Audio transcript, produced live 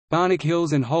Barnack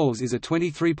Hills and Holes is a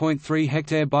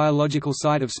 23.3-hectare biological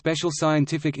site of special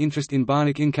scientific interest in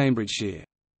Barnack in Cambridgeshire.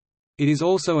 It is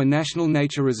also a National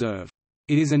Nature Reserve.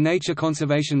 It is a Nature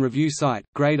Conservation Review Site,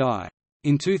 Grade I.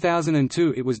 In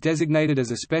 2002 it was designated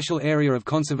as a Special Area of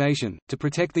Conservation, to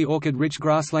protect the orchid-rich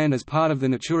grassland as part of the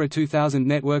Natura 2000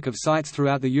 network of sites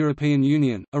throughout the European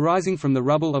Union. Arising from the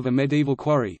rubble of a medieval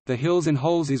quarry, the Hills and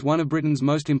Holes is one of Britain's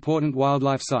most important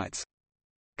wildlife sites.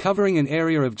 Covering an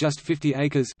area of just 50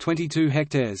 acres 22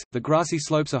 hectares, the grassy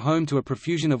slopes are home to a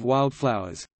profusion of wild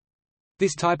flowers.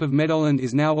 This type of meadowland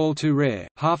is now all too rare.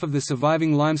 Half of the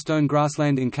surviving limestone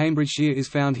grassland in Cambridgeshire is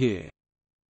found here.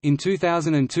 In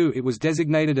 2002 it was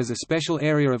designated as a Special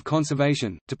Area of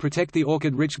Conservation, to protect the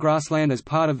orchid-rich grassland as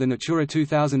part of the Natura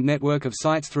 2000 network of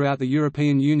sites throughout the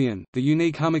European Union. The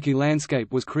unique hummocky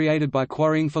landscape was created by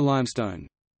quarrying for limestone.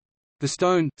 The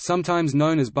stone, sometimes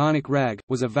known as Barnack rag,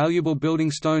 was a valuable building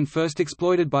stone first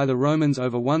exploited by the Romans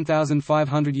over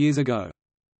 1,500 years ago.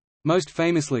 Most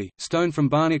famously, stone from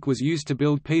Barnack was used to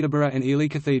build Peterborough and Ely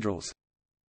cathedrals.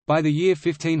 By the year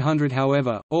 1500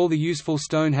 however, all the useful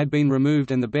stone had been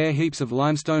removed and the bare heaps of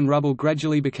limestone rubble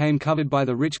gradually became covered by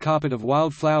the rich carpet of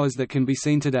wild flowers that can be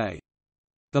seen today.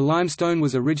 The limestone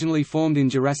was originally formed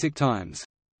in Jurassic times.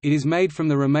 It is made from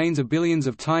the remains of billions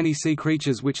of tiny sea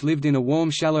creatures which lived in a warm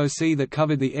shallow sea that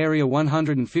covered the area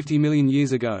 150 million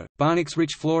years ago. Barnack's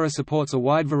rich flora supports a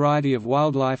wide variety of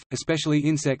wildlife, especially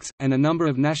insects, and a number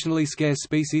of nationally scarce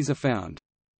species are found.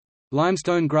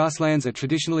 Limestone grasslands are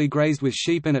traditionally grazed with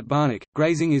sheep, and at Barnack,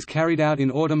 grazing is carried out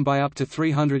in autumn by up to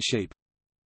 300 sheep.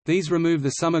 These remove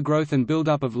the summer growth and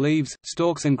build-up of leaves,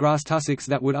 stalks and grass tussocks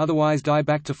that would otherwise die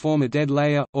back to form a dead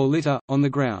layer, or litter, on the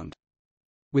ground.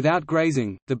 Without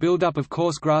grazing, the build-up of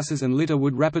coarse grasses and litter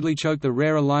would rapidly choke the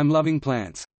rarer lime-loving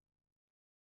plants.